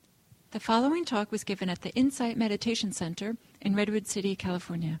The following talk was given at the Insight Meditation Center in Redwood City,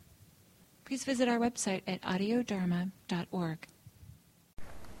 California. Please visit our website at audiodharma.org.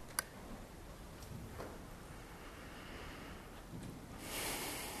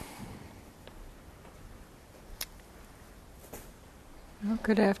 Well,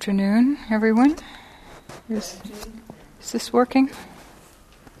 good afternoon, everyone. Is this working?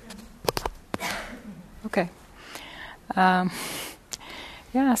 Okay.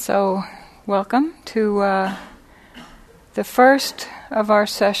 So welcome to the first of our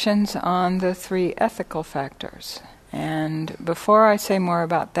sessions on the 3 ethical factors. And before I say more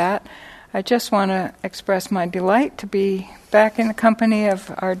about that, I just want to express my delight to be back in the company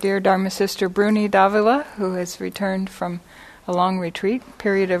of our dear Dharma sister Bruni Davila, who has returned from a long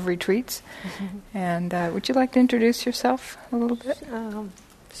period of retreats. Mm-hmm. And would you like to introduce yourself a little bit?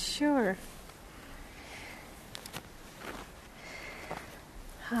 Sure.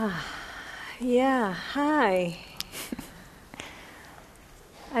 Hi.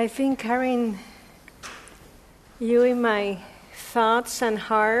 I've been carrying you in my thoughts and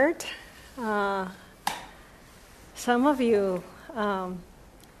heart. Some of you,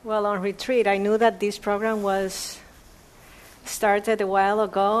 on retreat, I knew that this program was started a while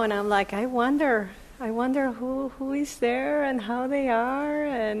ago, and I'm like, I wonder who is there and how they are,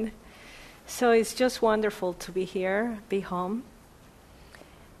 and so it's just wonderful to be here, be home,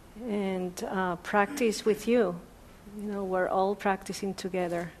 and practice with you. You know, we're all practicing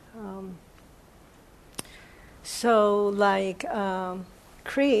together.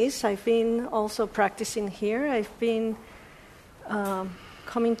 Chris, I've been also practicing here. I've been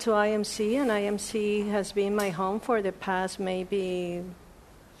coming to IMC, and IMC has been my home for the past maybe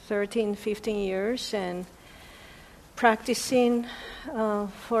 13, 15 years, and practicing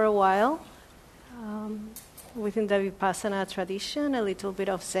for a while within the Vipassana tradition, a little bit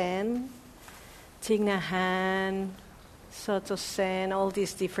of Zen, Thich Nhat Hanh, Soto Zen, all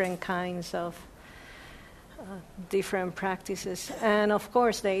these different kinds of different practices. And of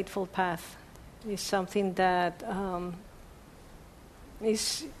course, the Eightfold Path is something that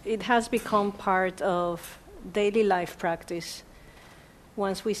it has become part of daily life practice.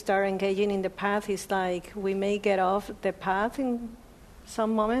 Once we start engaging in the path, it's like we may get off the path in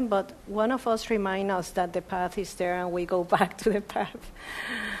some moment, but one of us reminds us that the path is there and we go back to the path.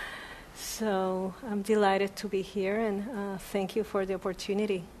 So I'm delighted to be here, and thank you for the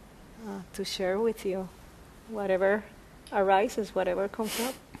opportunity to share with you whatever arises, whatever comes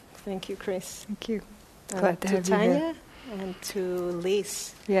up. Thank you, Chris. Thank you. Glad to have Tanya. you here. And to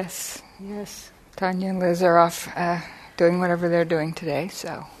Liz. Yes. Tanya and Liz are off doing whatever they're doing today,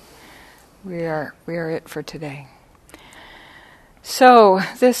 so we are it for today. So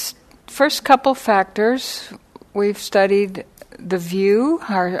this first couple factors, we've studied the view,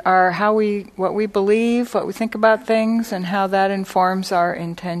 our what we believe, what we think about things, and how that informs our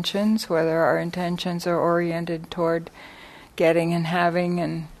intentions, whether our intentions are oriented toward getting and having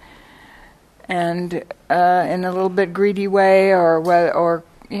and in a little bit greedy way, or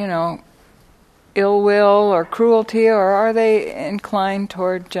ill will or cruelty, or are they inclined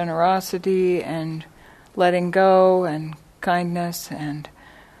toward generosity and letting go and kindness and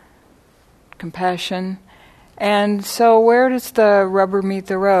compassion? And so where does the rubber meet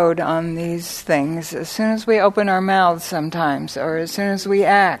the road on these things? As soon as we open our mouths sometimes, or as soon as we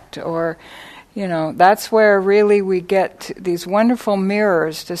act, or, that's where really we get these wonderful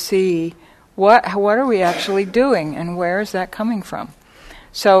mirrors to see what are we actually doing, and where is that coming from?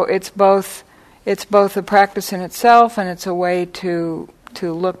 So it's both a practice in itself, and it's a way to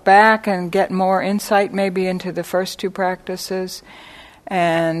look back and get more insight maybe into the first 2 practices.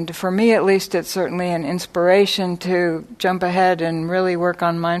 And for me, at least, it's certainly an inspiration to jump ahead and really work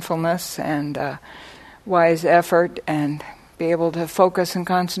on mindfulness and wise effort and be able to focus and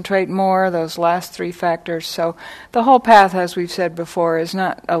concentrate more, those last 3 factors. So the whole path, as we've said before, is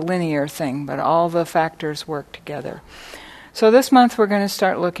not a linear thing, but all the factors work together. So this month we're going to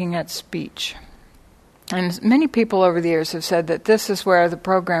start looking at speech. And many people over the years have said that this is where the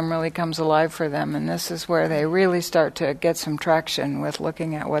program really comes alive for them, and this is where they really start to get some traction with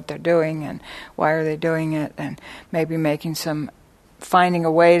looking at what they're doing and why are they doing it, and maybe finding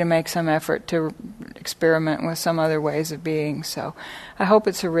a way to make some effort to experiment with some other ways of being. So I hope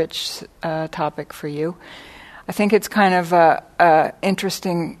it's a rich topic for you. I think it's kind of a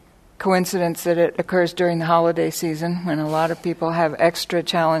interesting coincidence that it occurs during the holiday season when a lot of people have extra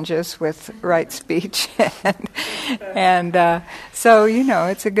challenges with right speech, and so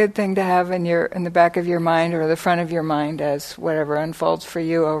it's a good thing to have in the back of your mind or the front of your mind as whatever unfolds for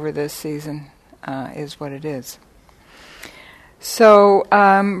you over this season is what it is. So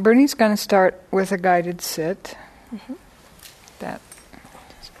Bernie's going to start with a guided sit. Mm-hmm.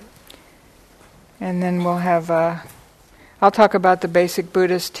 And then we'll have, I'll talk about the basic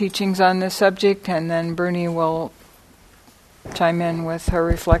Buddhist teachings on this subject, and then Bernie will chime in with her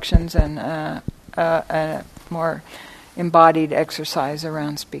reflections and a more embodied exercise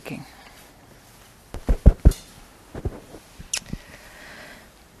around speaking.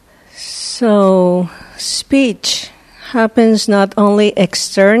 So, speech happens not only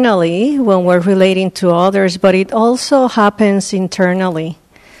externally when we're relating to others, but it also happens internally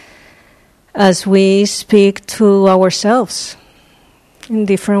as we speak to ourselves in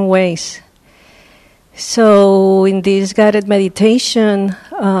different ways. So in this guided meditation,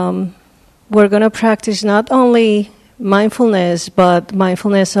 we're going to practice not only mindfulness, but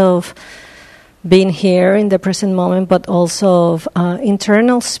mindfulness of being here in the present moment, but also of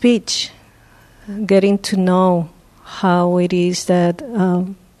internal speech, getting to know how it is that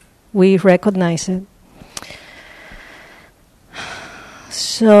we recognize it.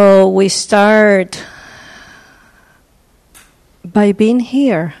 So we start by being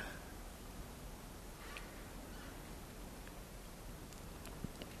here.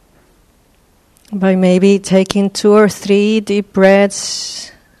 By maybe taking 2 or 3 deep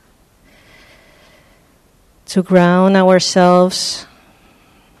breaths to ground ourselves.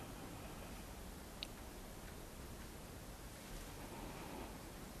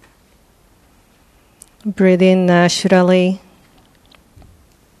 Breathe in naturally.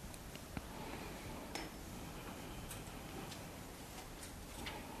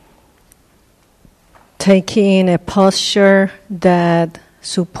 Taking a posture that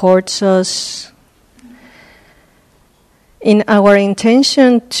supports us in our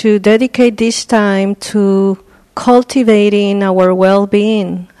intention to dedicate this time to cultivating our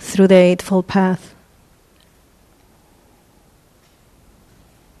well-being through the Eightfold Path.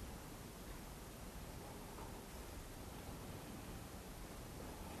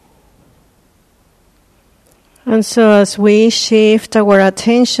 And so as we shift our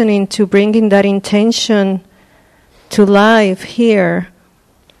attention into bringing that intention to life here,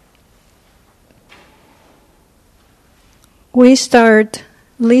 we start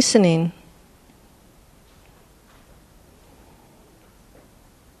listening.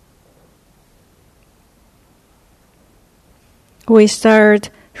 We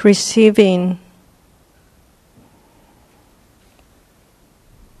start receiving.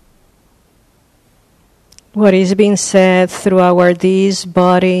 What is being said through our this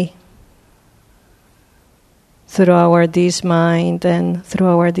body, through our this mind, and through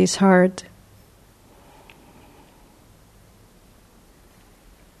our this heart.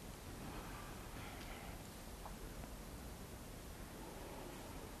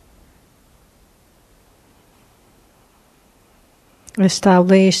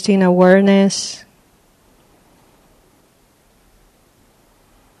 Established in awareness.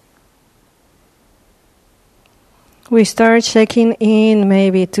 We start checking in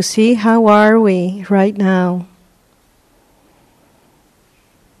maybe to see how are we right now.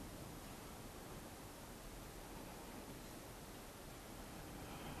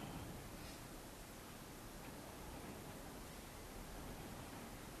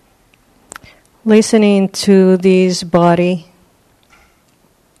 Listening to this body.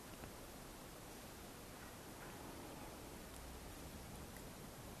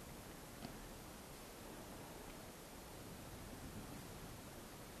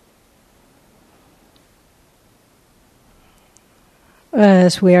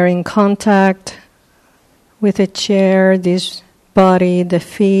 As we are in contact with the chair, this body, the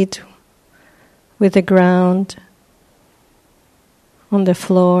feet, with the ground, on the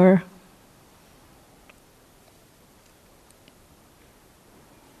floor.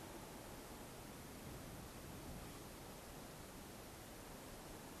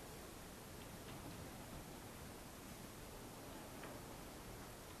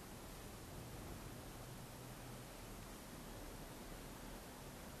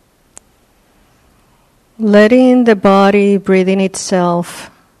 Letting the body breathe in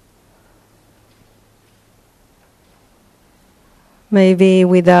itself, maybe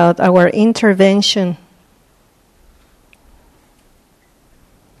without our intervention.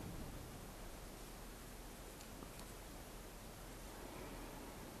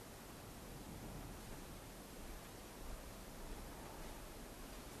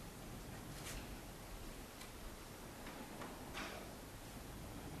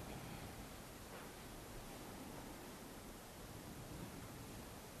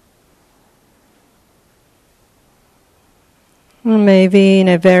 Maybe in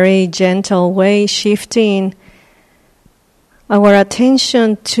a very gentle way, shifting our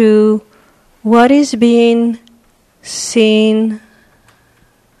attention to what is being seen,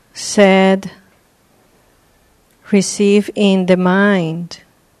 said, received in the mind,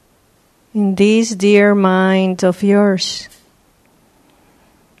 in this dear mind of yours.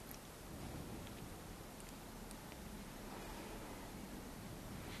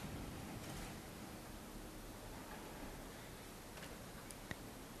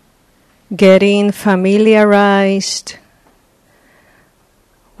 Getting familiarized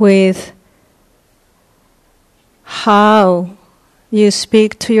with how you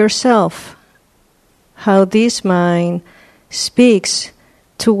speak to yourself, how this mind speaks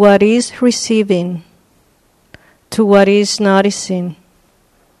to what is receiving, to what is noticing.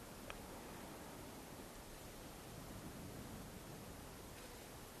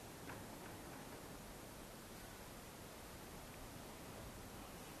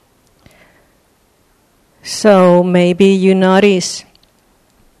 So maybe you notice,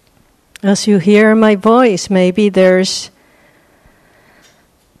 as you hear my voice, maybe there's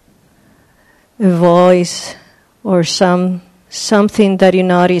a voice or something that you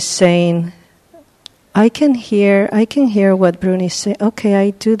notice saying, I can hear what Bruni is saying. Okay, I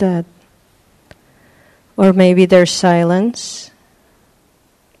do that. Or maybe there's silence.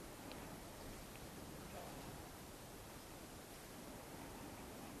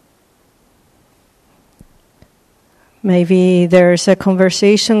 Maybe there's a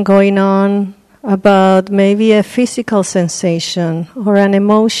conversation going on about maybe a physical sensation or an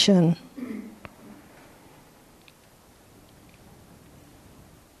emotion.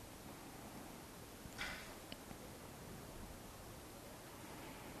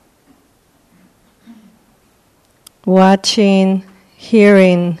 Watching,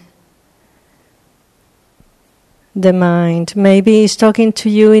 hearing the mind. Maybe it's talking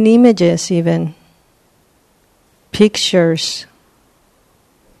to you in images even. Pictures.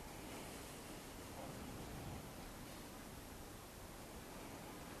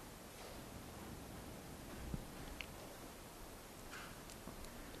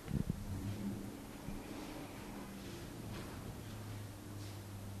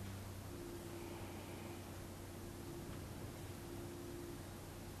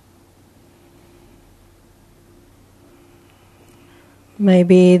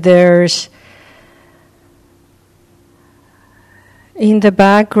 Maybe there's in the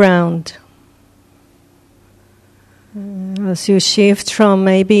background, as you shift from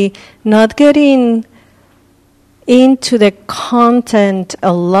maybe not getting into the content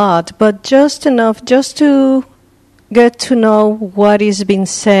a lot, but just enough just to get to know what is being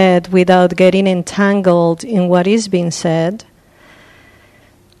said without getting entangled in what is being said.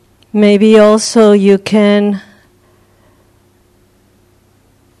 Maybe also you can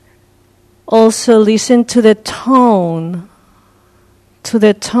also listen to the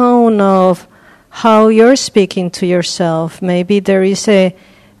tone of how you're speaking to yourself. Maybe there is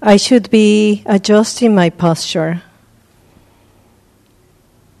I should be adjusting my posture.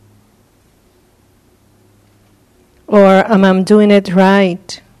 Or am I doing it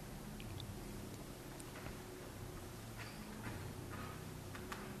right?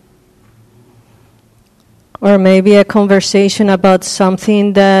 Or maybe a conversation about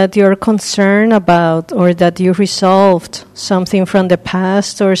something that you're concerned about or that you resolved, something from the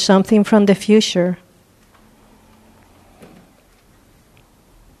past or something from the future.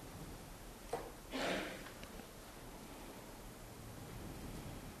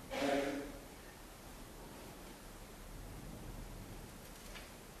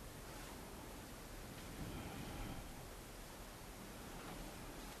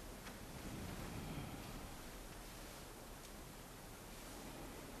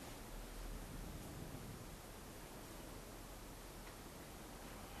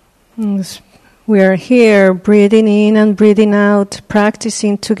 We are here, breathing in and breathing out,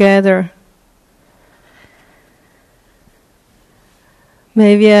 practicing together.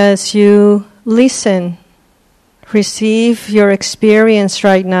 Maybe as you listen, receive your experience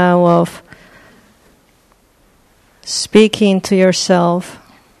right now of speaking to yourself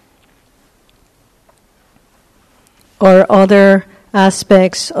or other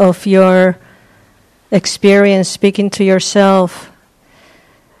aspects of your experience speaking to yourself.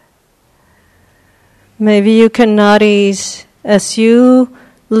 Maybe you can notice as you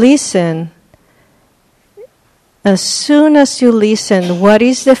listen, as soon as you listen, what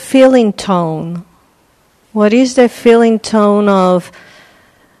is the feeling tone? What is the feeling tone of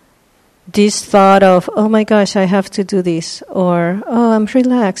this thought of, oh my gosh, I have to do this, or, oh, I'm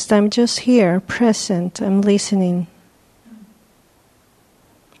relaxed, I'm just here, present, I'm listening.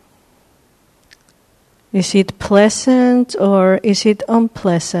 Is it pleasant or is it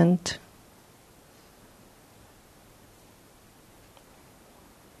unpleasant?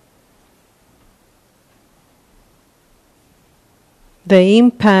 The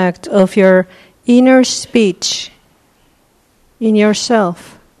impact of your inner speech in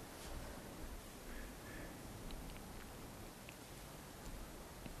yourself.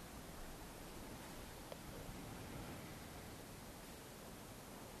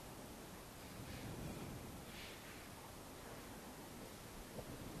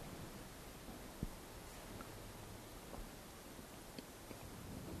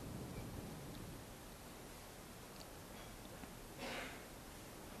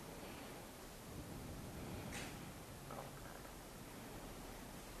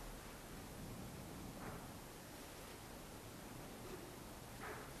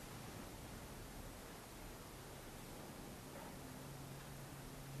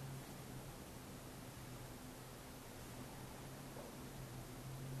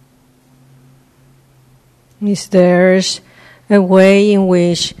 Is there a way in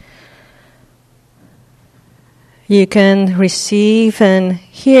which you can receive and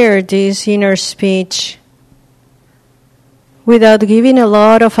hear this inner speech without giving a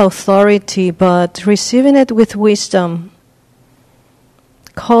lot of authority, but receiving it with wisdom,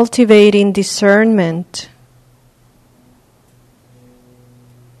 cultivating discernment?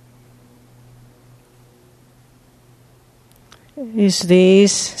 Is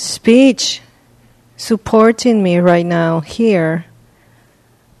this speech supporting me right now here?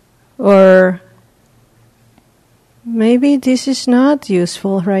 Or maybe this is not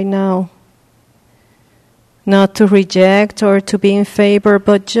useful right now. Not to reject or to be in favor,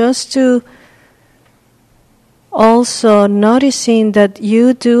 but just to also noticing that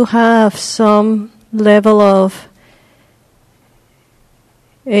you do have some level of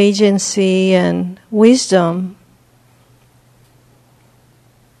agency and wisdom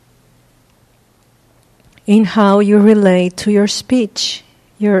in how you relate to your speech,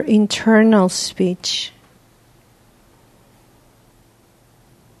 your internal speech.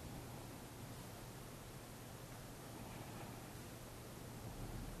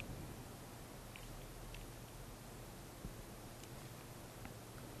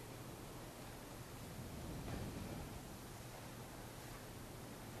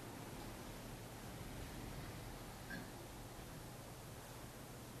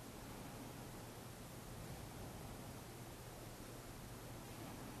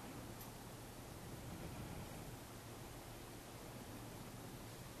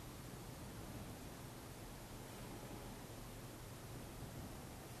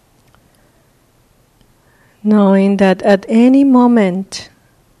 Knowing that at any moment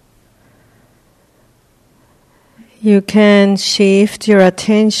you can shift your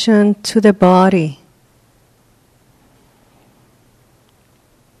attention to the body.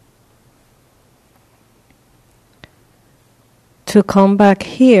 To come back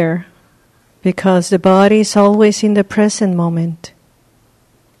here, because the body is always in the present moment.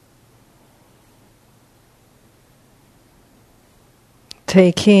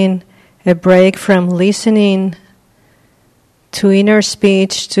 Taking a break from listening to inner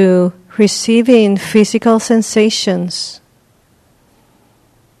speech to receiving physical sensations.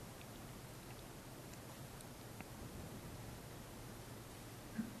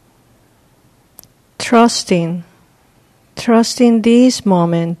 Trusting this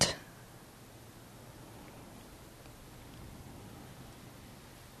moment.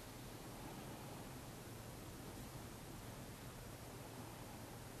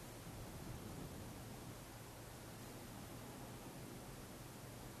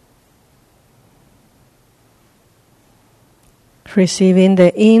 Receiving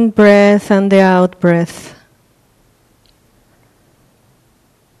the in-breath and the out-breath.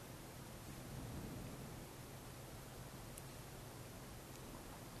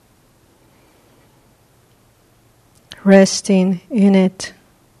 Resting in it.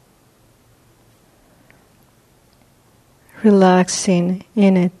 Relaxing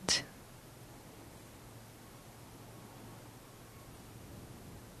in it.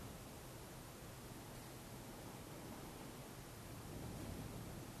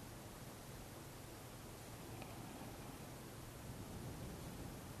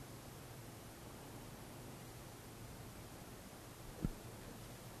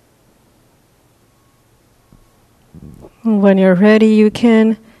 When you're ready, you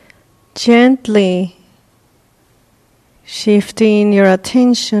can gently shifting your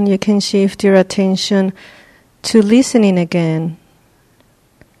attention, you can shift your attention to listening again.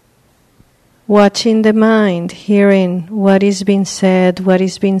 Watching the mind, hearing what is being said, what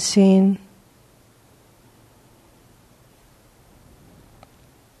is being seen.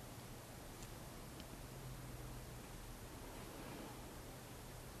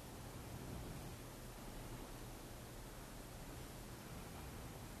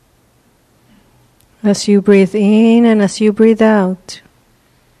 As you breathe in and as you breathe out.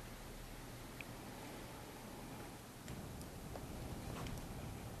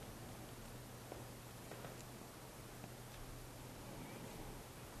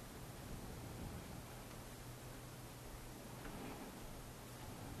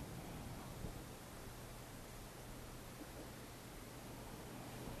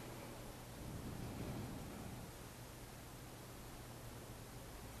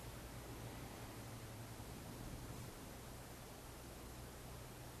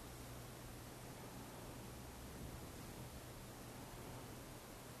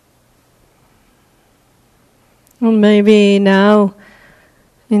 Well, maybe now,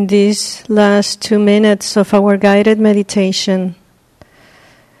 in these last 2 minutes of our guided meditation,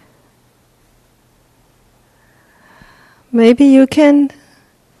 maybe you can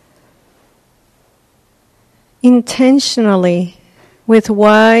intentionally, with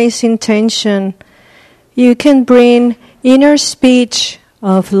wise intention, you can bring inner speech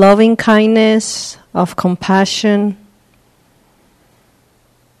of loving kindness, of compassion,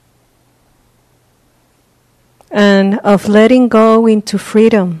 and of letting go into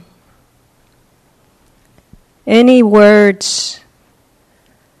freedom. Any words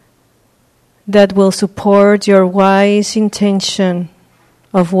that will support your wise intention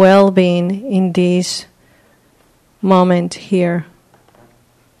of well-being in this moment here.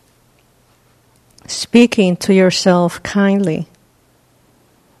 Speaking to yourself kindly.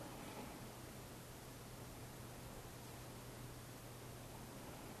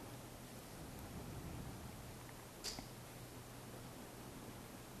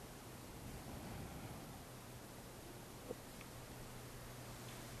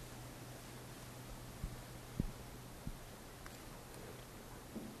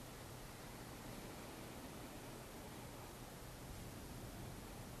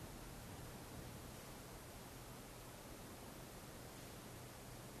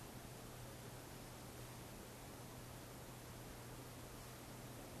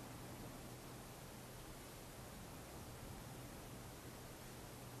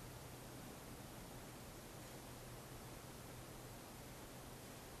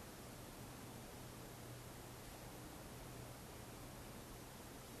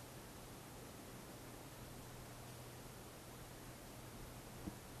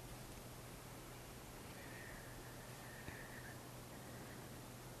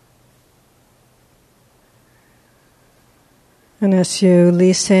 And as you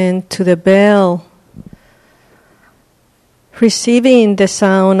listen to the bell, receiving the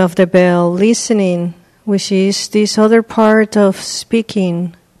sound of the bell, listening, which is this other part of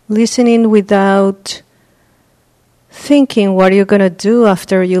speaking, listening without thinking what you're going to do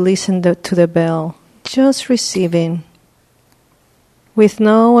after you listen to the bell, just receiving, with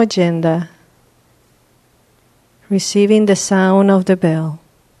no agenda, receiving the sound of the bell.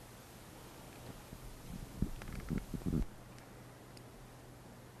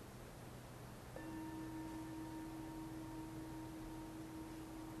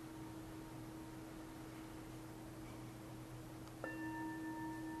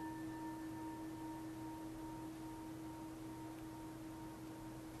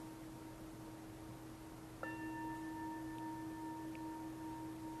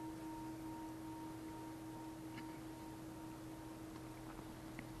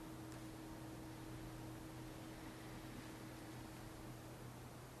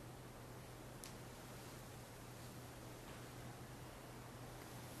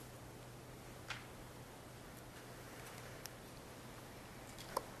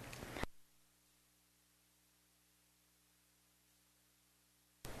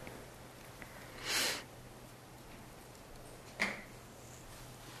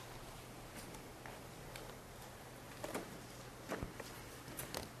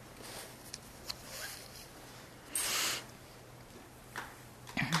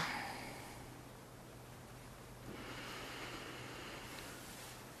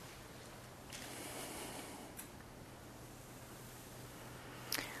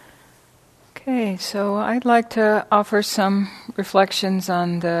 Okay, so I'd like to offer some reflections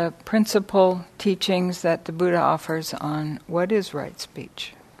on the principal teachings that the Buddha offers on what is right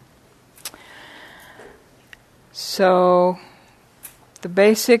speech. So, the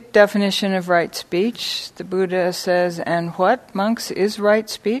basic definition of right speech, the Buddha says, and what, monks, is right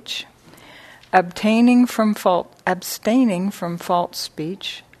speech? Abstaining from false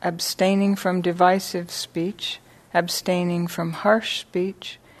speech, abstaining from divisive speech, abstaining from harsh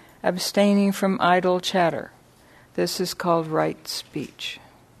speech, abstaining from idle chatter. This is called right speech.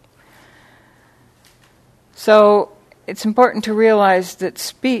 So, it's important to realize that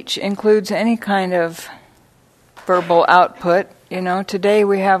speech includes any kind of verbal output. Today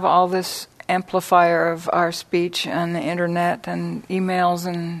we have all this amplifier of our speech on the internet and emails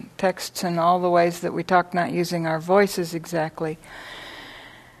and texts and all the ways that we talk, not using our voices exactly.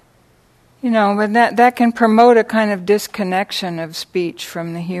 But that can promote a kind of disconnection of speech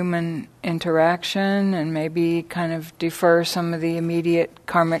from the human interaction and maybe kind of defer some of the immediate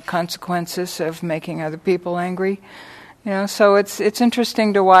karmic consequences of making other people angry. So it's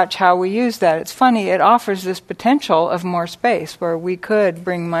interesting to watch how we use that. It's funny, it offers this potential of more space where we could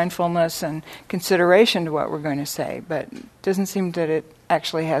bring mindfulness and consideration to what we're going to say, but it doesn't seem that it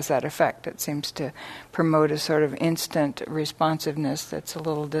actually has that effect. It seems to promote a sort of instant responsiveness that's a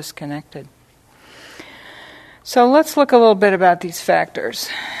little disconnected. So let's look a little bit about these factors.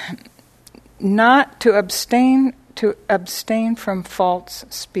 Not to abstain from false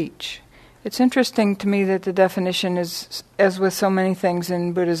speech. It's interesting to me that the definition is, as with so many things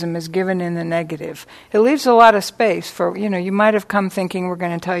in Buddhism, is given in the negative. It leaves a lot of space for, you might have come thinking we're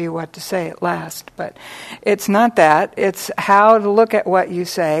going to tell you what to say at last, but it's not that. It's how to look at what you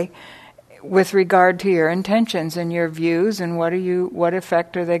say with regard to your intentions and your views and what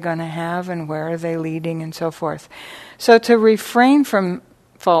effect are they going to have and where are they leading and so forth. So to refrain from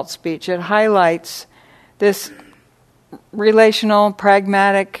false speech, it highlights this relational,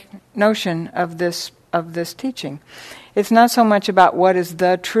 pragmatic notion of this teaching. It's not so much about what is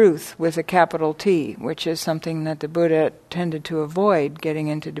the truth with a capital T, which is something that the Buddha tended to avoid getting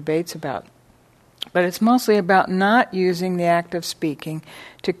into debates about. But it's mostly about not using the act of speaking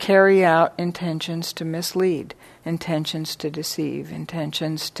to carry out intentions to mislead, intentions to deceive,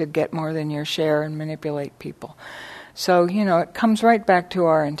 intentions to get more than your share and manipulate people. So, it comes right back to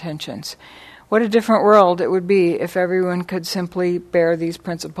our intentions. What a different world it would be if everyone could simply bear these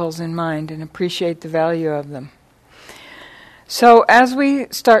principles in mind and appreciate the value of them. So as we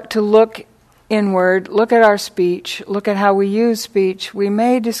start to look inward, look at our speech, look at how we use speech, we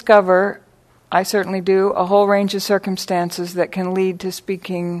may discover, I certainly do, a whole range of circumstances that can lead to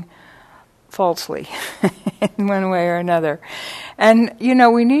speaking falsely in one way or another. And,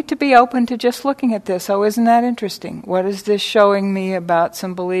 we need to be open to just looking at this. Oh, isn't that interesting? What is this showing me about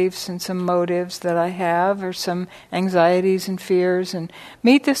some beliefs and some motives that I have, or some anxieties and fears? And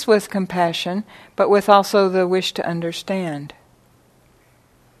meet this with compassion, but with also the wish to understand.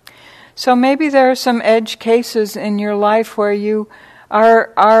 So maybe there are some edge cases in your life where you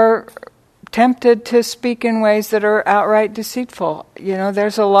are tempted to speak in ways that are outright deceitful.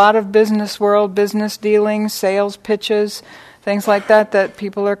 There's a lot of business dealings, sales pitches, things like that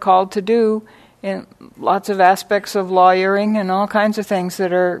people are called to do in lots of aspects of lawyering and all kinds of things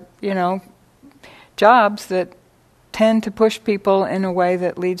that are, jobs that tend to push people in a way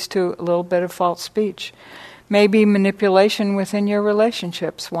that leads to a little bit of false speech. Maybe manipulation within your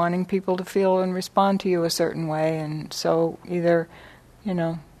relationships, wanting people to feel and respond to you a certain way, and so either,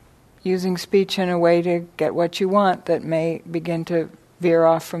 using speech in a way to get what you want that may begin to veer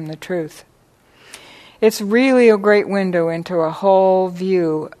off from the truth. It's really a great window into a whole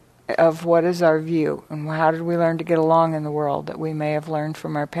view of what is our view and how did we learn to get along in the world that we may have learned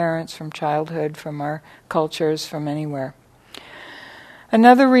from our parents, from childhood, from our cultures, from anywhere.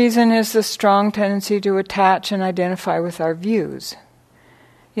 Another reason is the strong tendency to attach and identify with our views.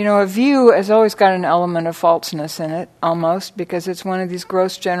 A view has always got an element of falseness in it, almost, because it's one of these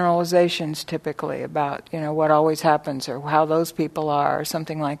gross generalizations typically about, what always happens or how those people are or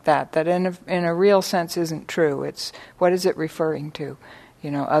something like that in a real sense isn't true. It's what is it referring to,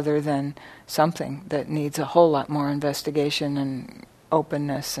 other than something that needs a whole lot more investigation and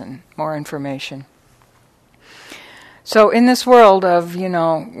openness and more information. So in this world of,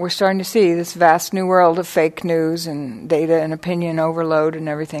 we're starting to see this vast new world of fake news and data and opinion overload and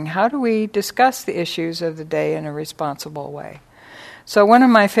everything, how do we discuss the issues of the day in a responsible way? So one of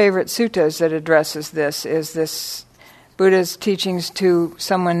my favorite suttas that addresses this is this Buddha's teachings to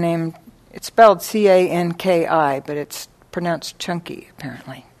someone named, it's spelled Canki, but it's pronounced Chunky,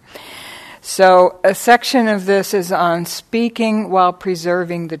 apparently. So a section of this is on speaking while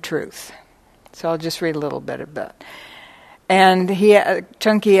preserving the truth. So I'll just read a little bit of that. And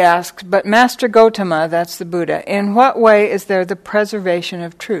Chunky asks, but Master Gautama, that's the Buddha, in what way is there the preservation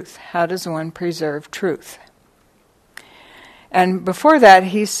of truth? How does one preserve truth? And before that,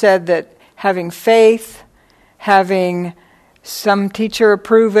 he said that having faith, having some teacher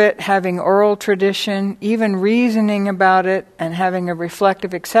approve it, having oral tradition, even reasoning about it, and having a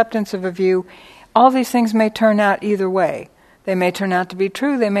reflective acceptance of a view, all these things may turn out either way. They may turn out to be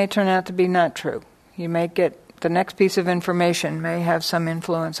true, they may turn out to be not true. You may get the next piece of information may have some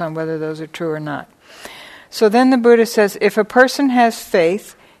influence on whether those are true or not. So then the Buddha says, if a person has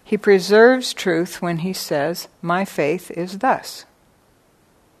faith, he preserves truth when he says, my faith is thus.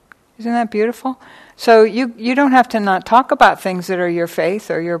 Isn't that beautiful? So you don't have to not talk about things that are your faith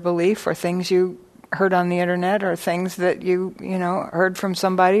or your belief or things you heard on the internet or things that you heard from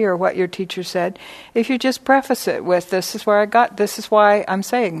somebody or what your teacher said. If you just preface it with, this is where I got, this is why I'm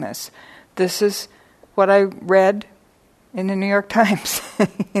saying this. This is what I read in the New York Times,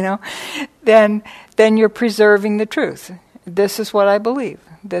 then you're preserving the truth. This is what I believe.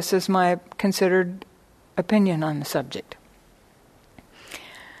 This is my considered opinion on the subject.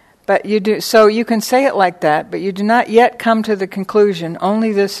 But so you can say it like that, but you do not yet come to the conclusion,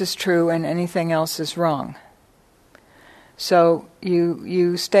 only this is true and anything else is wrong. So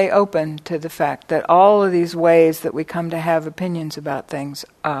you stay open to the fact that all of these ways that we come to have opinions about things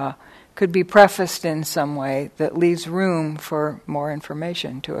could be prefaced in some way that leaves room for more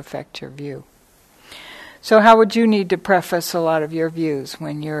information to affect your view. So how would you need to preface a lot of your views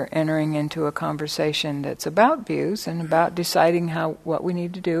when you're entering into a conversation that's about views and about deciding what we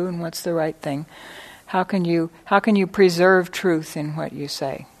need to do and what's the right thing? How can you preserve truth in what you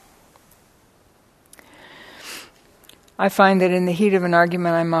say? I find that in the heat of an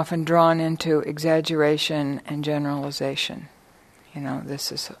argument I'm often drawn into exaggeration and generalization.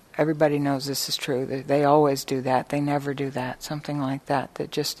 Everybody knows this is true. They always do that. They never do that. Something like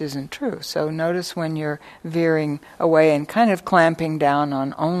that just isn't true. So notice when you're veering away and kind of clamping down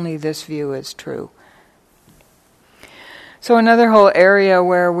on only this view is true. So another whole area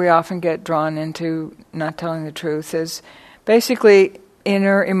where we often get drawn into not telling the truth is basically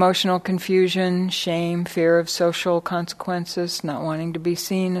inner emotional confusion, shame, fear of social consequences, not wanting to be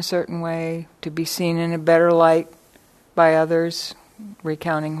seen a certain way, to be seen in a better light by others,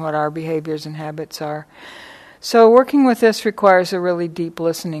 recounting what our behaviors and habits are. So working with this requires a really deep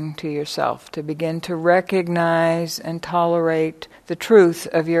listening to yourself, to begin to recognize and tolerate the truth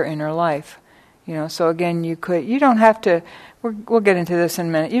of your inner life. So again, you don't have to, we'll get into this in a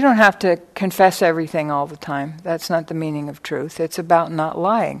minute, you don't have to confess everything all the time. That's not the meaning of truth. It's about not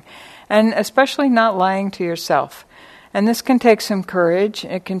lying, and especially not lying to yourself. And this can take some courage.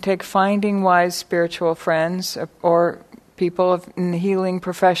 It can take finding wise spiritual friends or people in the healing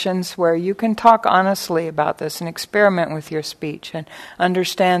professions where you can talk honestly about this and experiment with your speech and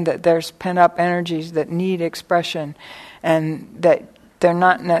understand that there's pent-up energies that need expression and that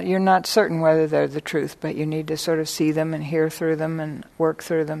you're not certain whether they're the truth, but you need to sort of see them and hear through them and work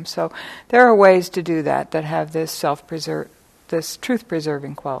through them. So there are ways to do that have this this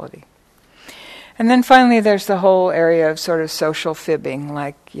truth-preserving quality. And then finally there's the whole area of sort of social fibbing,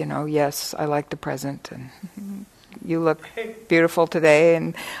 like, yes, I like the present, and you look beautiful today,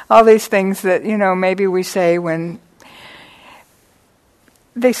 and all these things that, maybe we say when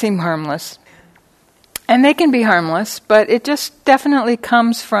they seem harmless. And they can be harmless, but it just definitely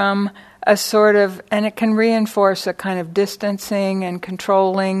comes from a sort of, and it can reinforce a kind of distancing and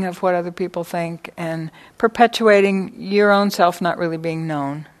controlling of what other people think and perpetuating your own self not really being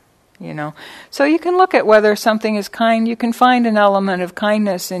known. So you can look at whether something is kind. You can find an element of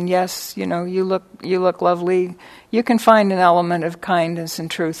kindness, and yes, you look lovely. You can find an element of kindness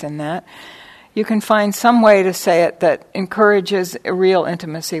and truth in that. You can find some way to say it that encourages a real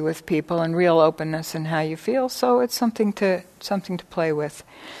intimacy with people and real openness in how you feel. So it's something to play with.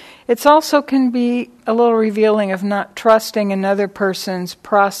 It also can be a little revealing of not trusting another person's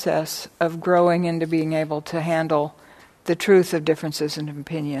process of growing into being able to handle the truth of differences in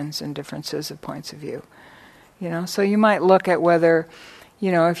opinions and differences of points of view. So you might look at whether,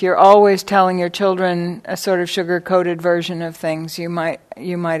 if you're always telling your children a sort of sugar-coated version of things, you might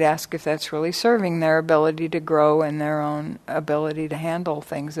ask if that's really serving their ability to grow and their own ability to handle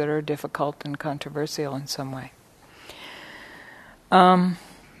things that are difficult and controversial in some way.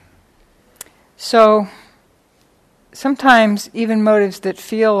 So sometimes even motives that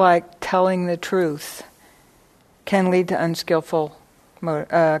feel like telling the truth can lead to unskillful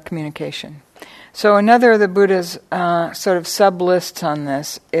communication. So another of the Buddha's sort of sub-lists on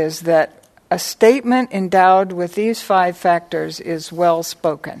this is that a statement endowed with these 5 factors is well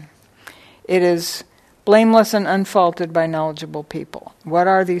spoken. It is blameless and unfaulted by knowledgeable people. What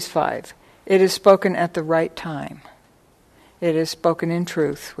are these 5? It is spoken at the right time. It is spoken in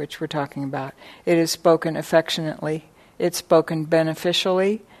truth, which we're talking about. It is spoken affectionately. It's spoken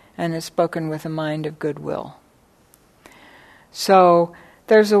beneficially, and it's spoken with a mind of goodwill. So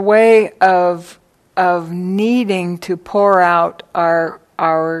there's a way of needing to pour out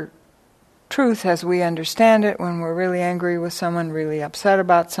our truth as we understand it when we're really angry with someone, really upset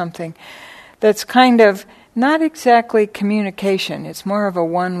about something. That's kind of not exactly communication. It's more of a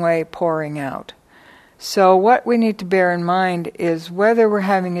one-way pouring out. So what we need to bear in mind is whether we're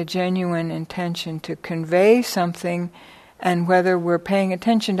having a genuine intention to convey something, and whether we're paying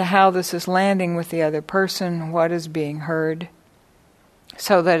attention to how this is landing with the other person, what is being heard,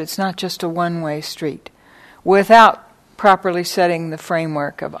 so that it's not just a one-way street, without properly setting the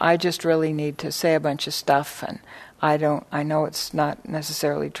framework of, I just really need to say a bunch of stuff, and I know it's not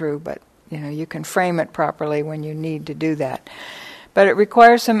necessarily true, but you can frame it properly when you need to do that. But it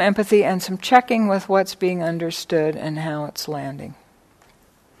requires some empathy and some checking with what's being understood and how it's landing.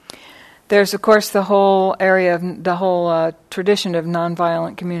 There's, of course, the whole tradition of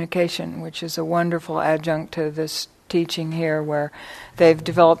nonviolent communication, which is a wonderful adjunct to this teaching here, where they've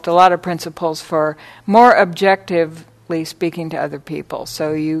developed a lot of principles for more objectively speaking to other people.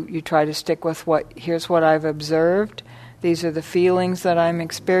 So you try to stick with here's what I've observed. These are the feelings that I'm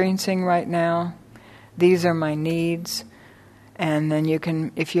experiencing right now. These are my needs. And then you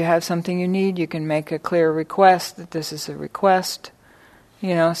can, if you have something you need, you can make a clear request that this is a request.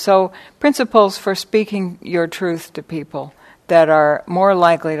 So principles for speaking your truth to people that are more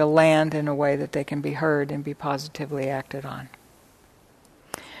likely to land in a way that they can be heard and be positively acted on.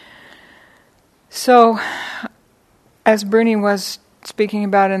 So, as Bruni was speaking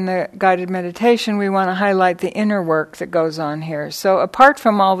about in the guided meditation, we want to highlight the inner work that goes on here. So apart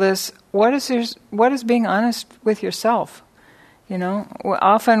from all this, what is being honest with yourself?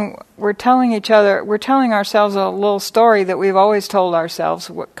 Often we're telling ourselves a little story that we've always told ourselves,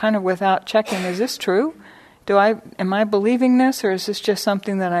 kind of without checking, is this true? Am I believing this, or is this just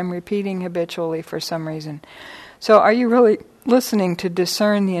something that I'm repeating habitually for some reason? So are you really listening to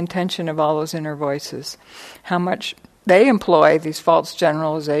discern the intention of all those inner voices? How much they employ these false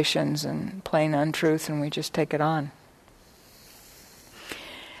generalizations and plain untruth, and we just take it on.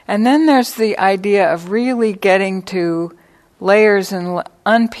 And then there's the idea of really getting to layers and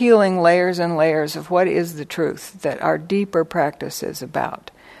unpeeling layers and layers of what is the truth that our deeper practice is about.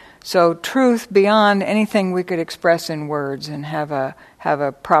 So truth beyond anything we could express in words and have a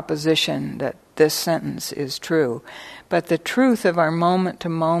proposition that this sentence is true. But the truth of our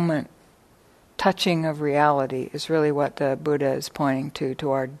moment-to-moment touching of reality is really what the Buddha is pointing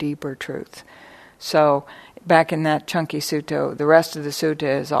to our deeper truth. So back in that chunky sutta, the rest of the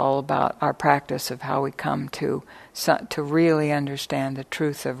sutta is all about our practice of how we come to really understand the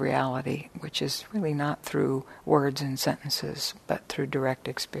truth of reality, which is really not through words and sentences, but through direct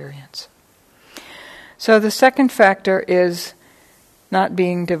experience. So the second factor is not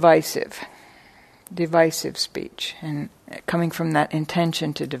being divisive speech, and coming from that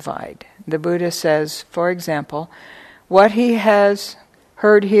intention to divide. The Buddha says, for example, what he has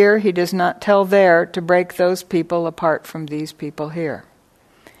heard here, he does not tell there to break those people apart from these people here.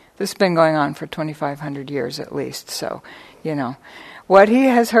 This has been going on for 2,500 years at least, so, What he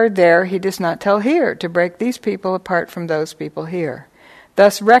has heard there, he does not tell here to break these people apart from those people here.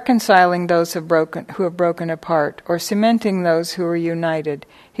 Thus reconciling those who have broken apart, or cementing those who are united.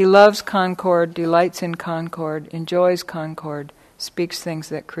 He loves concord, delights in concord, enjoys concord, speaks things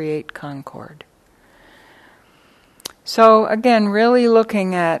that create concord. So again, really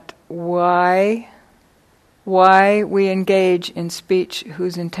looking at why we engage in speech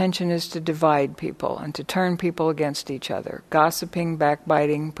whose intention is to divide people and to turn people against each other. Gossiping,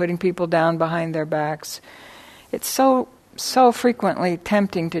 backbiting, putting people down behind their backs. It's so frequently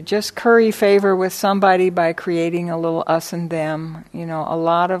tempting to just curry favor with somebody by creating a little us and them. A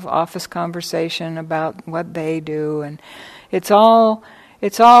lot of office conversation about what they do, and it's all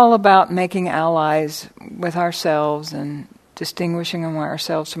about making allies with ourselves and distinguishing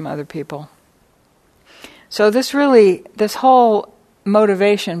ourselves from other people. So this whole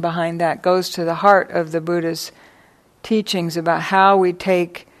motivation behind that goes to the heart of the Buddha's teachings about how we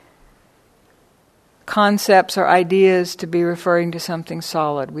take concepts or ideas to be referring to something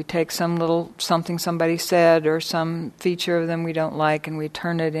solid. We take something somebody said or some feature of them we don't like, and we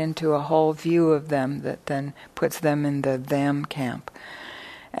turn it into a whole view of them that then puts them in the them camp.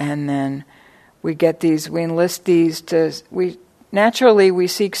 And then we enlist these naturally we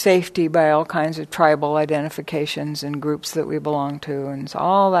seek safety by all kinds of tribal identifications and groups that we belong to, and so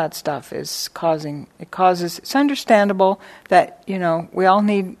all that stuff it's understandable that, we all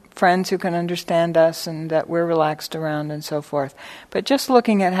need friends who can understand us and that we're relaxed around and so forth. But just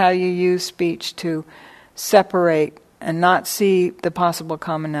looking at how you use speech to separate and not see the possible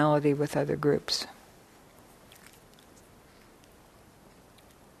commonality with other groups.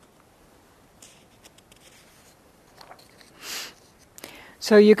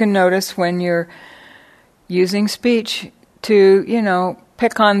 So you can notice when you're using speech to,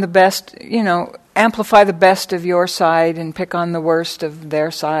 pick on the best, amplify the best of your side and pick on the worst of their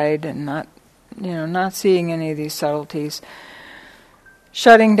side and not not seeing any of these subtleties,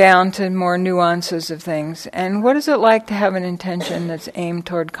 shutting down to more nuances of things. And what is it like to have an intention that's aimed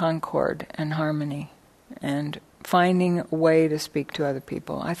toward concord and harmony and finding a way to speak to other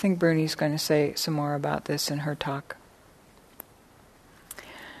people? I think Bruni's going to say some more about this in her talk.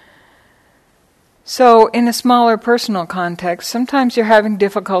 So in a smaller personal context, sometimes you're having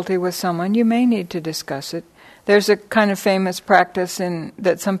difficulty with someone, you may need to discuss it. There's a kind of famous practice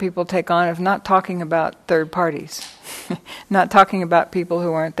that some people take on of not talking about third parties, not talking about people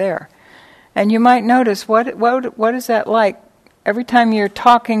who aren't there. And you might notice, what is that like? Every time you're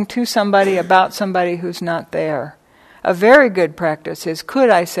talking to somebody about somebody who's not there, a very good practice is, could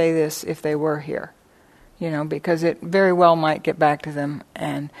I say this if they were here? Because it very well might get back to them.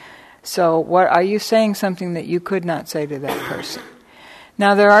 And so what are you saying something that you could not say to that person?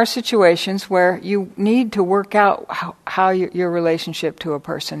 Now, there are situations where you need to work out how your relationship to a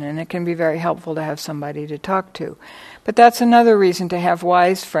person, and it can be very helpful to have somebody to talk to. But that's another reason to have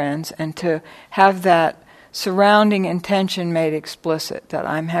wise friends and to have that surrounding intention made explicit, that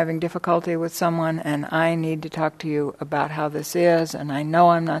I'm having difficulty with someone and I need to talk to you about how this is, and I know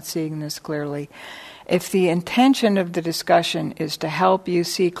I'm not seeing this clearly. If the intention of the discussion is to help you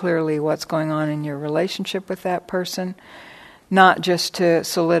see clearly what's going on in your relationship with that person, not just to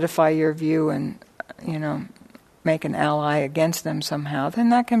solidify your view and, make an ally against them somehow, then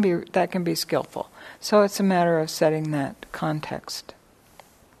that can be skillful. So it's a matter of setting that context.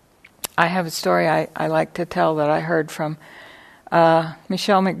 I have a story I like to tell that I heard from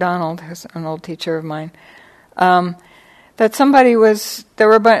Michelle McDonald, who's an old teacher of mine. That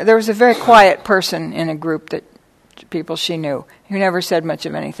there was a very quiet person in a group that people she knew who never said much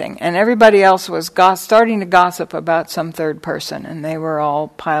of anything, and everybody else was starting to gossip about some third person, and they were all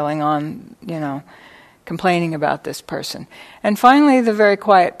piling on, complaining about this person. And finally, the very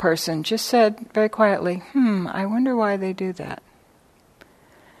quiet person just said very quietly, I wonder why they do that.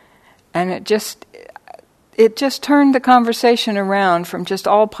 And it just turned the conversation around from just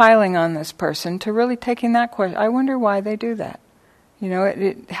all piling on this person to really taking that question. I wonder why they do that.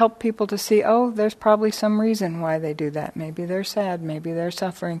 It helped people to see, there's probably some reason why they do that. Maybe they're sad, maybe they're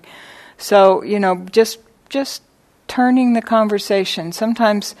suffering. So, just turning the conversation.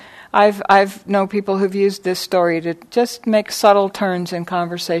 Sometimes I've known people who've used this story to just make subtle turns in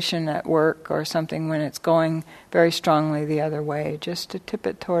conversation at work or something when it's going very strongly the other way, just to tip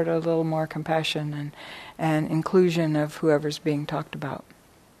it toward a little more compassion and inclusion of whoever's being talked about.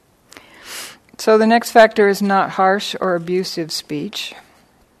 So the next factor is not harsh or abusive speech.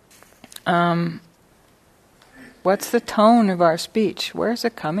 What's the tone of our speech? Where is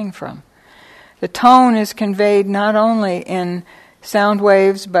it coming from? The tone is conveyed not only in sound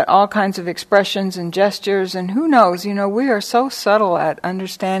waves, but all kinds of expressions and gestures, and who knows, we are so subtle at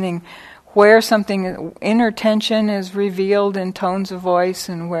understanding where something, inner tension is revealed in tones of voice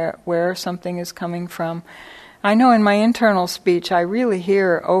and where something is coming from. I know in my internal speech I really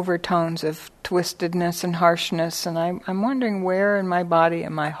hear overtones of twistedness and harshness, and I'm wondering where in my body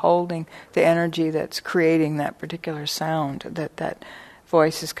am I holding the energy that's creating that particular sound that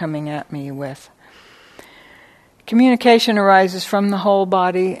voice is coming at me with. Communication arises from the whole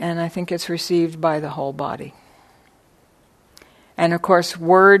body, and I think it's received by the whole body. And of course,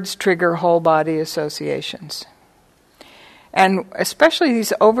 words trigger whole body associations. And especially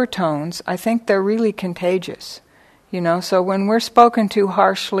these overtones, I think they're really contagious. So when we're spoken to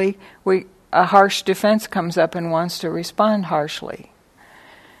harshly, a harsh defense comes up and wants to respond harshly.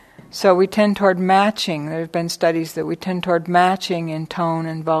 So we tend toward matching. There have been studies that we tend toward matching in tone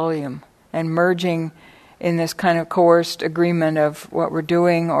and volume and merging in this kind of coerced agreement of what we're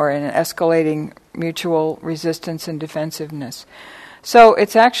doing or in an escalating mutual resistance and defensiveness. So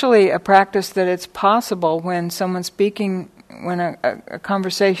it's actually a practice that it's possible when someone's speaking, when a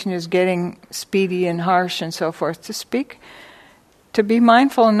conversation is getting speedy and harsh and so forth, to be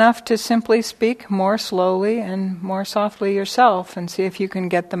mindful enough to simply speak more slowly and more softly yourself and see if you can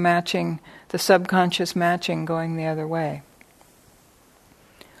get the subconscious matching going the other way.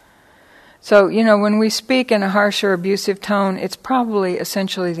 So, when we speak in a harsh or abusive tone, it's probably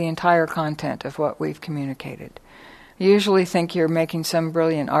essentially the entire content of what we've communicated. You usually think you're making some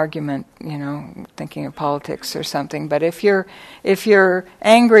brilliant argument, thinking of politics or something, but if you're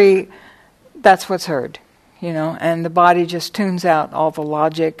angry, that's what's heard, and the body just tunes out all the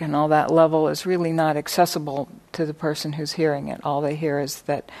logic, and all that level is really not accessible to the person who's hearing it. All they hear is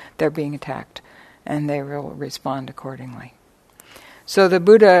that they're being attacked, and they will respond accordingly. So the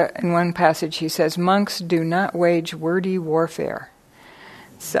Buddha, in one passage, he says, monks do not wage wordy warfare.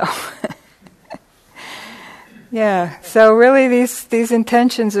 So Yeah, so really these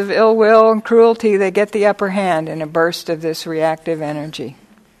intentions of ill will and cruelty, they get the upper hand in a burst of this reactive energy.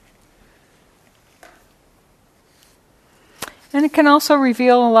 And it can also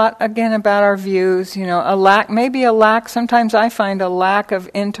reveal a lot, again, about our views, sometimes I find a lack of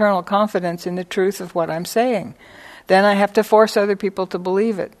internal confidence in the truth of what I'm saying. Then I have to force other people to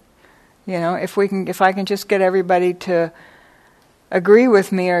believe it. If I can just get everybody to agree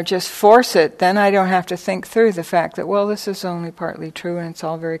with me or just force it, then I don't have to think through the fact that, well, this is only partly true and it's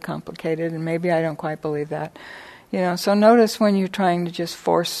all very complicated and maybe I don't quite believe that. So notice when you're trying to just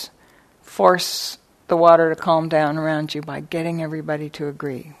force the water to calm down around you by getting everybody to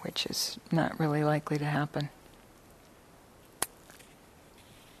agree, which is not really likely to happen.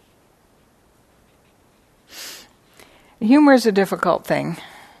 Humor is a difficult thing,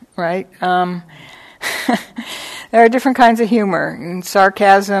 right? There are different kinds of humor, and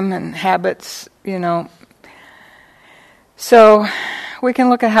sarcasm and habits, So we can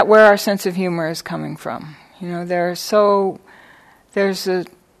look at where our sense of humor is coming from. There's a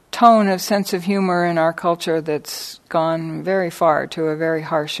tone of sense of humor in our culture that's gone very far to a very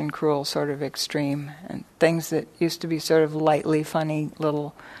harsh and cruel sort of extreme. And things that used to be sort of lightly funny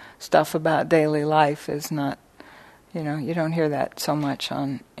little stuff about daily life is not, you don't hear that so much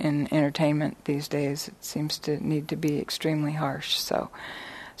in entertainment these days. It seems to need to be extremely harsh.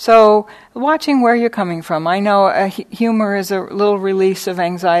 So watching where you're coming from. I know humor is a little release of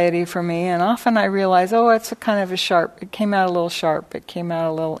anxiety for me, and often I realize, it's it came out a little sharp, it came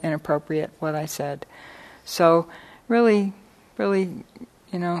out a little inappropriate, what I said. So really,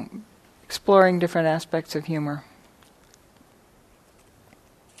 exploring different aspects of humor.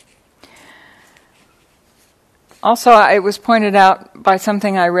 Also, it was pointed out by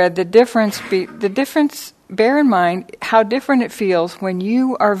something I read, the difference, bear in mind how different it feels when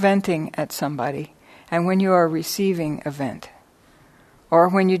you are venting at somebody and when you are receiving a vent. Or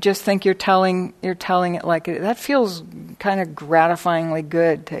when you just think you're telling it like it. That feels kind of gratifyingly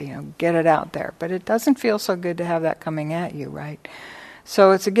good to, get it out there. But it doesn't feel so good to have that coming at you, right?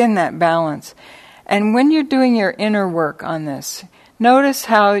 So it's again that balance. And when you're doing your inner work on this, notice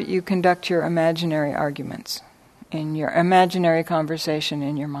how you conduct your imaginary arguments, in your imaginary conversation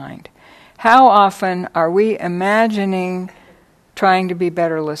in your mind. How often are we imagining trying to be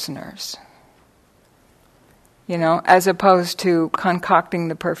better listeners? As opposed to concocting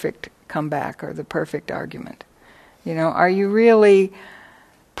the perfect comeback or the perfect argument. Are you really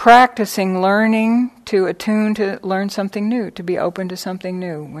practicing learning to attune to learn something new, to be open to something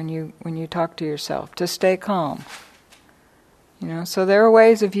new when you talk to yourself, to stay calm? So there are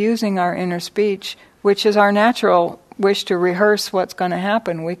ways of using our inner speech, which is our natural wish to rehearse what's going to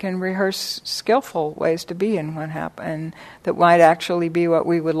happen. We can rehearse skillful ways to be in what happen, and that might actually be what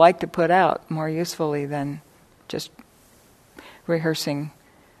we would like to put out more usefully than just rehearsing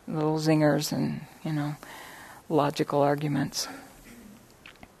little zingers and, logical arguments.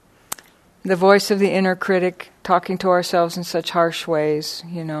 The voice of the inner critic, talking to ourselves in such harsh ways,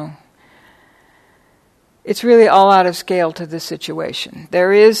 it's really all out of scale to the situation.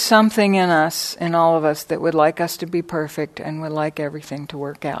 There is something in us, in all of us, that would like us to be perfect and would like everything to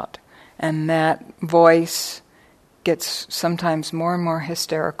work out. And that voice gets sometimes more and more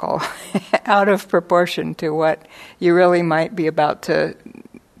hysterical, out of proportion to what you really might be about to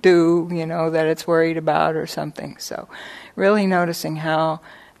do, that it's worried about or something. So really noticing how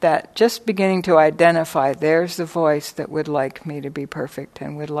that just beginning to identify, there's the voice that would like me to be perfect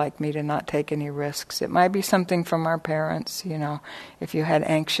and would like me to not take any risks. It might be something from our parents, if you had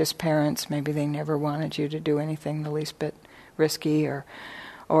anxious parents, maybe they never wanted you to do anything the least bit risky,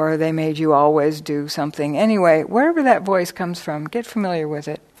 or they made you always do something. Anyway, wherever that voice comes from, get familiar with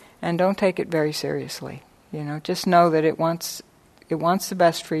it and don't take it very seriously. Just know that it wants the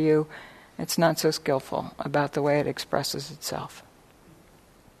best for you. It's not so skillful about the way it expresses itself.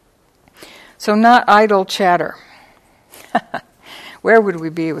 So not idle chatter. Where would we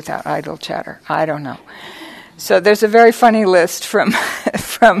be without idle chatter? I don't know. So there's a very funny list from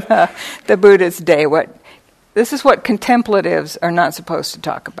the Buddha's day. This is what contemplatives are not supposed to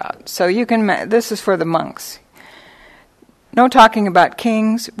talk about. So this is for the monks. No talking about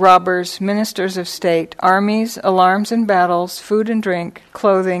kings, robbers, ministers of state, armies, alarms and battles, food and drink,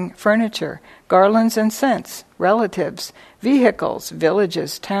 clothing, furniture, garlands and scents, relatives, vehicles,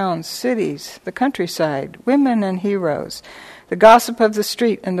 villages, towns, cities, the countryside, women and heroes, the gossip of the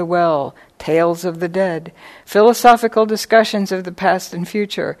street and the well, tales of the dead, philosophical discussions of the past and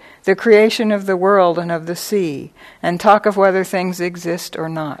future, the creation of the world and of the sea, and talk of whether things exist or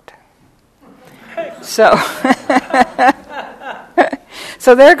not. So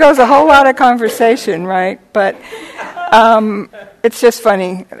So there goes a whole lot of conversation, right? But it's just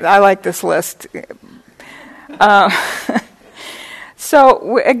funny. I like this list.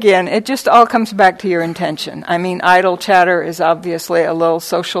 So again, it just all comes back to your intention. I mean, idle chatter is obviously a little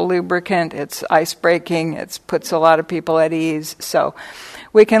social lubricant. It's ice-breaking. It puts a lot of people at ease. So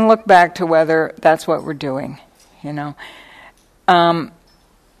we can look back to whether that's what we're doing, you know.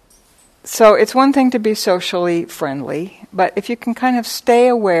 So it's one thing to be socially friendly, but if you can kind of stay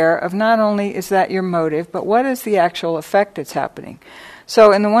aware of not only is that your motive, but what is the actual effect that's happening.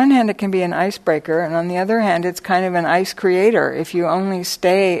 So on the one hand, it can be an icebreaker, and on the other hand, it's kind of an ice creator. If you only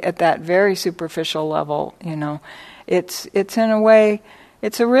stay at that very superficial level, you know, it's in a way,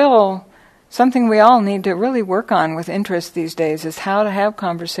 it's a real, something we all need to really work on with interest these days, is how to have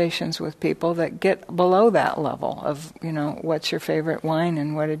conversations with people that get below that level of, you know, what's your favorite wine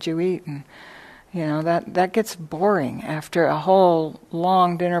and what did you eat, and you know, that gets boring after a whole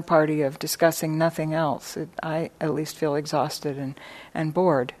long dinner party of discussing nothing else. I at least feel exhausted and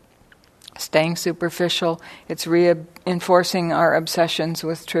bored. Staying superficial, it's reinforcing our obsessions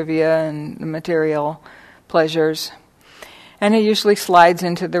with trivia and the material pleasures. And it usually slides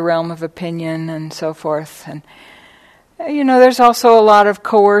into the realm of opinion and so forth. And, you know, there's also a lot of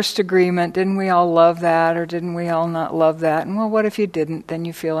coerced agreement. Didn't we all love that, or didn't we all not love that? And well, what if you didn't? Then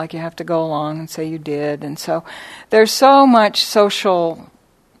you feel like you have to go along and say you did. And so there's so much social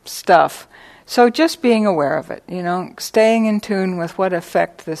stuff. So just being aware of it, you know, staying in tune with what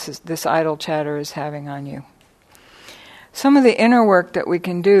effect this idle chatter is having on you. Some of the inner work that we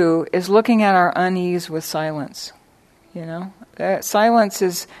can do is looking at our unease with silence. You know, silence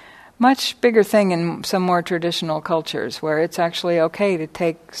is much bigger thing in some more traditional cultures, where it's actually okay to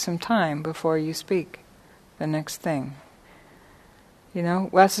take some time before you speak the next thing. You know,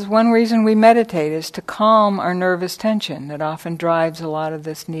 this is one reason we meditate, is to calm our nervous tension that often drives a lot of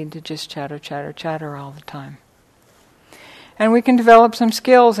this need to just chatter all the time. And we can develop some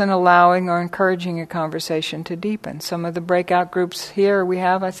skills in allowing or encouraging a conversation to deepen. Some of the breakout groups here we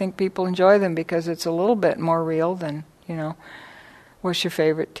have, I think people enjoy them because it's a little bit more real than, you know, what's your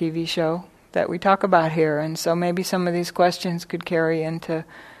favorite TV show that we talk about here? And so maybe some of these questions could carry into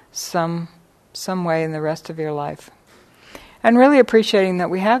some way in the rest of your life. And really appreciating that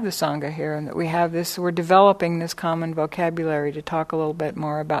we have the Sangha here, and that we have this, we're developing this common vocabulary to talk a little bit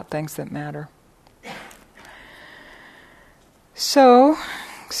more about things that matter. So,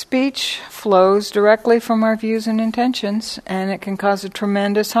 speech flows directly from our views and intentions, and it can cause a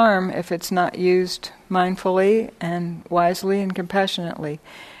tremendous harm if it's not used mindfully and wisely and compassionately.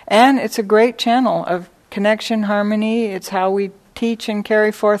 And it's a great channel of connection, harmony. It's how we teach and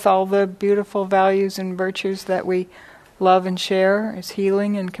carry forth all the beautiful values and virtues that we love and share. It's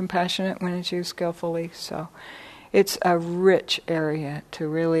healing and compassionate when it's used skillfully. So it's a rich area to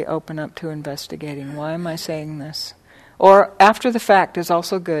really open up to investigating. Why am I saying this? Or after the fact is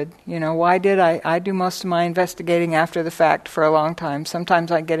also good. You know, why did I do most of my investigating after the fact for a long time.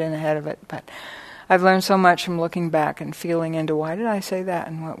 Sometimes I get in ahead of it, but I've learned so much from looking back and feeling into why did I say that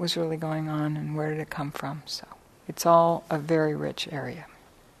and what was really going on and where did it come from. So it's all a very rich area.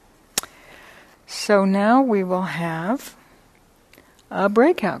 So now we will have a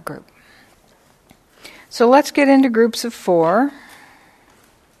breakout group. So let's get into groups of 4.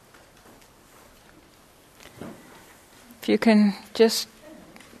 If you can just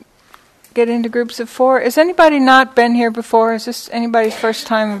get into groups of 4. Has anybody not been here before? Is this anybody's first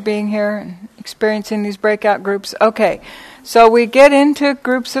time of being here and experiencing these breakout groups? Okay, so we get into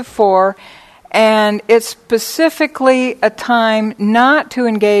groups of 4, and it's specifically a time not to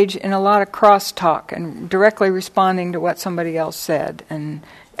engage in a lot of crosstalk and directly responding to what somebody else said and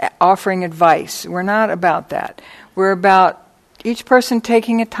offering advice. We're not about that. We're about each person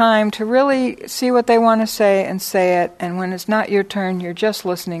taking a time to really see what they want to say and say it, and when it's not your turn, you're just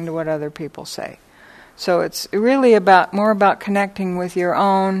listening to what other people say. So it's really more about connecting with your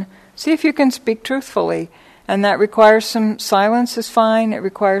own. See if you can speak truthfully, and that requires some silence is fine. It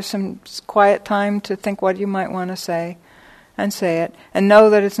requires some quiet time to think what you might want to say, and say it, and know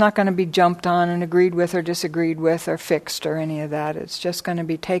that it's not going to be jumped on and agreed with or disagreed with or fixed or any of that. It's just going to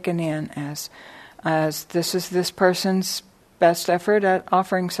be taken in as this is this person's best effort at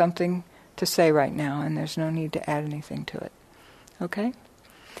offering something to say right now, and there's no need to add anything to it. Okay?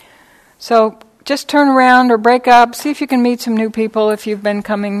 So just turn around or break up. See if you can meet some new people if you've been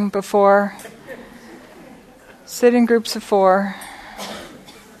coming before. Sit in groups of 4.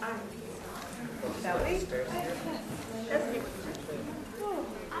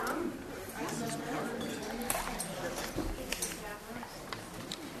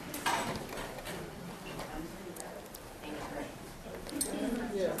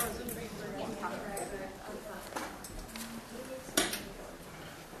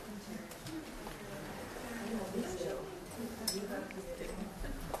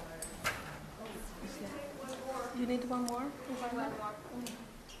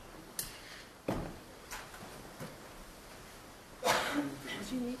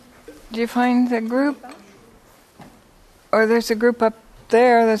 Did you find the group? Or there's a group up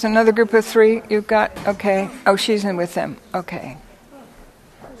there. There's another group of 3 you've got. Okay. Oh, she's in with them. Okay.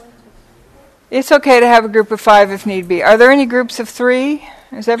 It's okay to have a group of 5 if need be. Are there any groups of 3?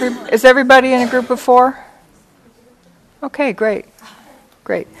 Is everybody in a group of 4? Okay, great.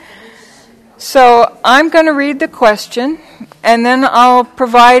 Great. So I'm going to read the question, and then I'll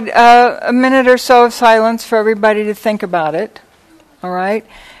provide a minute or so of silence for everybody to think about it. All right?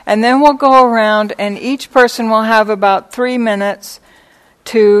 And then we'll go around, and each person will have about 3 minutes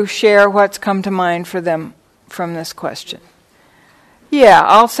to share what's come to mind for them from this question. Yeah,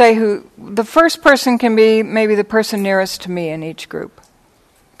 I'll say who. The first person can be maybe the person nearest to me in each group,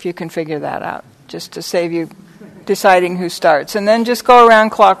 if you can figure that out, just to save you deciding who starts. And then just go around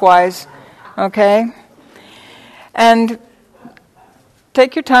clockwise, okay? And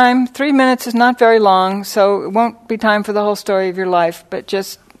take your time. 3 minutes is not very long, so it won't be time for the whole story of your life, but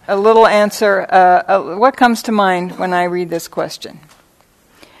just a little answer. What comes to mind when I read this question?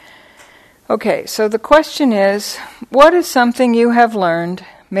 Okay, so the question is, what is something you have learned,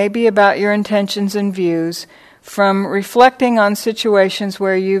 maybe about your intentions and views, from reflecting on situations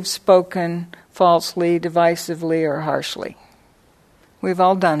where you've spoken falsely, divisively, or harshly? We've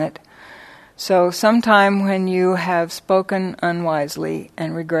all done it. So sometime when you have spoken unwisely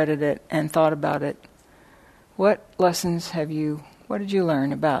and regretted it and thought about it, what did you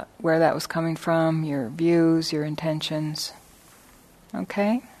learn about where that was coming from, your views, your intentions?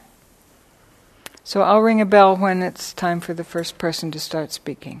 Okay? So I'll ring a bell when it's time for the first person to start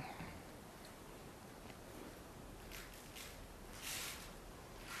speaking.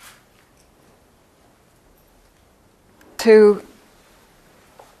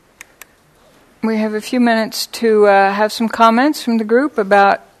 We have a few minutes to have some comments from the group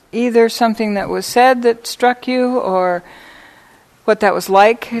about either something that was said that struck you or what that was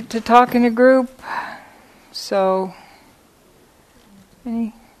like to talk in a group. So,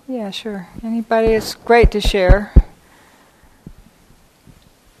 yeah, sure. Anybody? It's great to share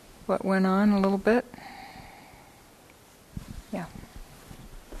what went on a little bit. Yeah.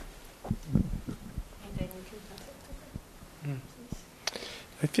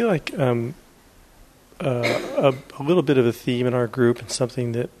 I feel like a little bit of a theme in our group, and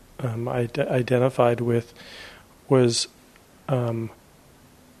something that I identified with, was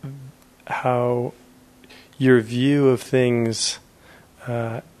how your view of things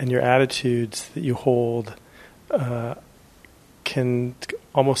and your attitudes that you hold can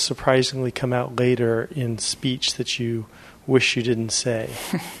almost surprisingly come out later in speech that you wish you didn't say.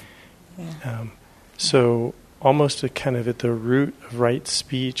 Yeah. So almost kind of at the root of right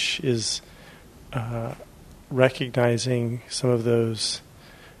speech is recognizing some of those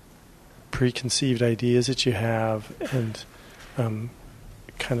preconceived ideas that you have and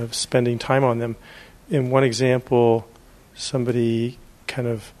kind of spending time on them. In one example, somebody kind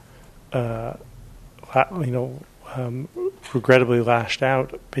of regrettably lashed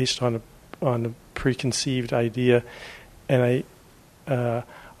out based on a preconceived idea, and I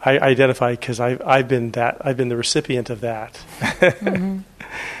identify because I've been the recipient of that. Mm-hmm.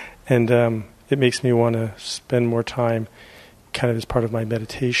 And it makes me want to spend more time kind of as part of my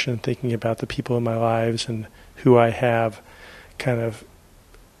meditation thinking about the people in my lives and who I have kind of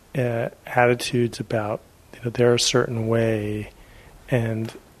attitudes about, they're a certain way,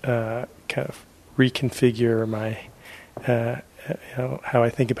 and kind of reconfigure my how I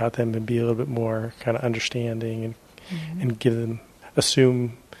think about them and be a little bit more kind of understanding and mm-hmm. and give them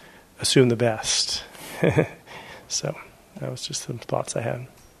assume the best. So that was just some thoughts I had.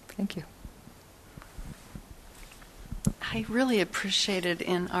 Thank you. I really appreciated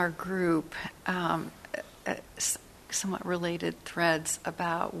in our group somewhat related threads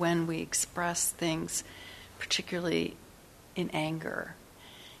about when we express things, particularly in anger,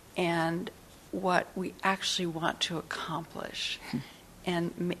 and what we actually want to accomplish.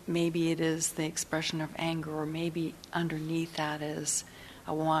 And maybe it is the expression of anger, or maybe underneath that is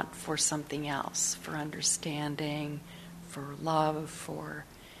a want for something else, for understanding, for love, for...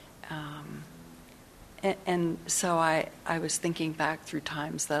 And so I was thinking back through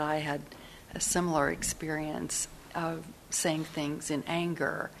times that I had a similar experience of saying things in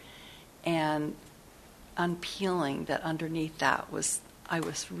anger and unpeeling that underneath that I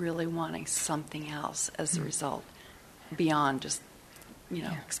was really wanting something else as a result, beyond just,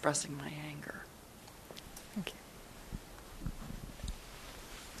 expressing my anger. Thank you.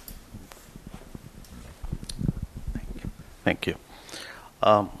 Thank you.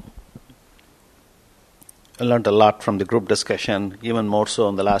 I learned a lot from the group discussion, even more so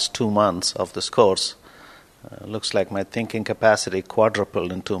in the last 2 months of this course. Looks like my thinking capacity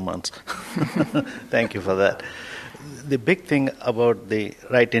quadrupled in 2 months. Thank you for that. The big thing about the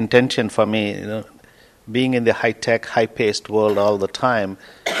right intention for me, being in the high-tech, high-paced world all the time,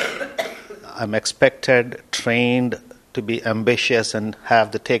 I'm expected, trained to be ambitious and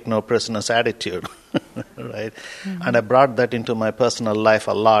have the take-no-prisoners attitude, right? Mm-hmm. And I brought that into my personal life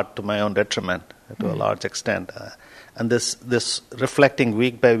a lot to my own detriment, to a large extent. And this reflecting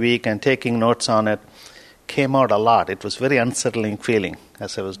week by week and taking notes on it came out a lot. It was very unsettling feeling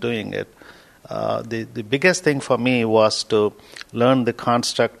as I was doing it. The biggest thing for me was to learn the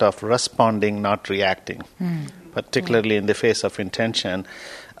construct of responding, not reacting, particularly in the face of intention.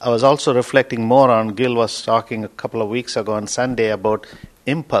 I was also reflecting more on, Gil was talking a couple of weeks ago on Sunday about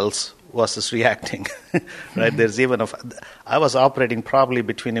impulse versus reacting, right? There's even I was operating probably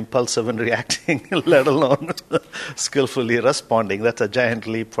between impulsive and reacting, let alone skillfully responding. That's a giant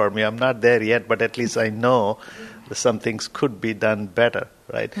leap for me. I'm not there yet, but at least I know that some things could be done better,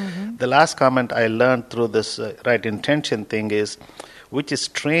 right? Mm-hmm. The last comment I learned through this right intention thing is, which is a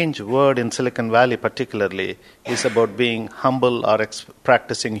strange word in Silicon Valley particularly, is about being humble or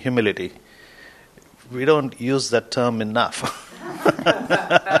practicing humility. We don't use that term enough.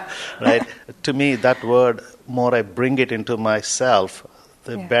 Right? To me, that word, more I bring it into myself,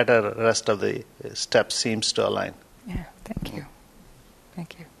 the better rest of the steps seems to align. Yeah, thank you.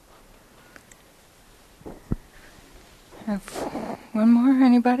 Thank you. Have one more,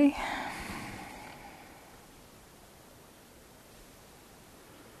 anybody?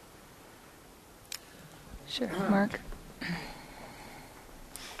 Sure, Mark.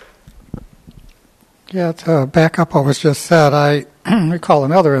 Yeah, to back up what was just said, I recall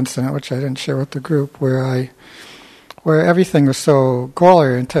another incident, which I didn't share with the group, where everything was so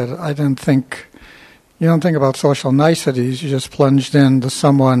goal-oriented. You don't think about social niceties. You just plunged into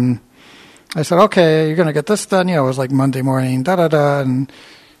someone. I said, okay, you're going to get this done. It was like Monday morning, da-da-da.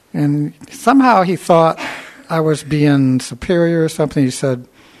 And somehow he thought I was being superior or something. He said,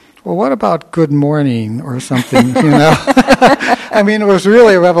 well, what about good morning or something, I mean, it was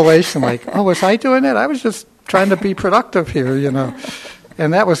really a revelation, like, oh, was I doing it? I was just trying to be productive here,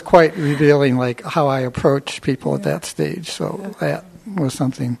 And that was quite revealing, like, how I approach people at that stage. So that was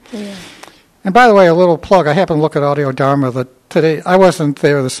something. Yeah. And by the way, a little plug, I happened to look at Audio Dharma today. I wasn't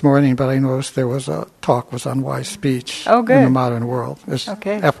there this morning, but I noticed there was a talk on wise speech in the modern world. It's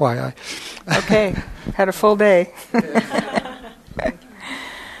FYI. Okay, had a full day.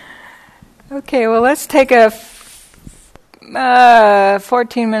 Okay, well, let's take a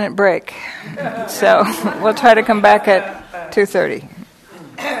 14-minute break. So we'll try to come back at 2:30.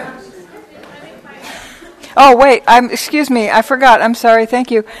 Oh, wait, excuse me, I forgot. I'm sorry, thank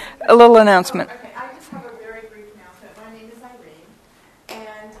you. A little announcement. Okay, I just have a very brief announcement. My name is Irene,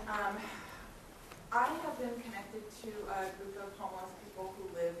 and I have been connected to a group of homeless people who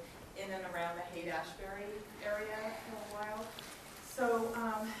live in and around the Haight-Ashbury area for a while. So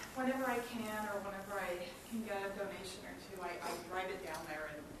whenever I can or whenever I can get a donation or two, I drive it down there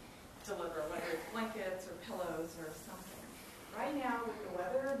and deliver, whether it's blankets or pillows or something. Right now, with the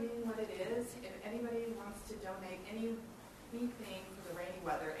weather being what it is, if anybody wants to donate anything for the rainy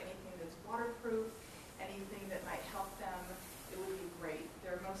weather, anything that's waterproof, anything that might help them, it would be great.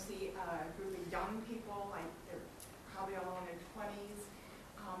 They're mostly a group of young people, they're probably all in their 20s.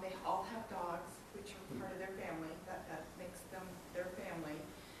 They all have dogs, which are part of their family. That makes them their family.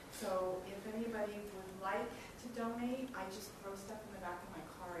 So if anybody would like to donate, I just throw stuff in the back of my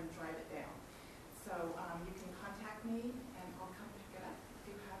car and drive it down. So you can contact me,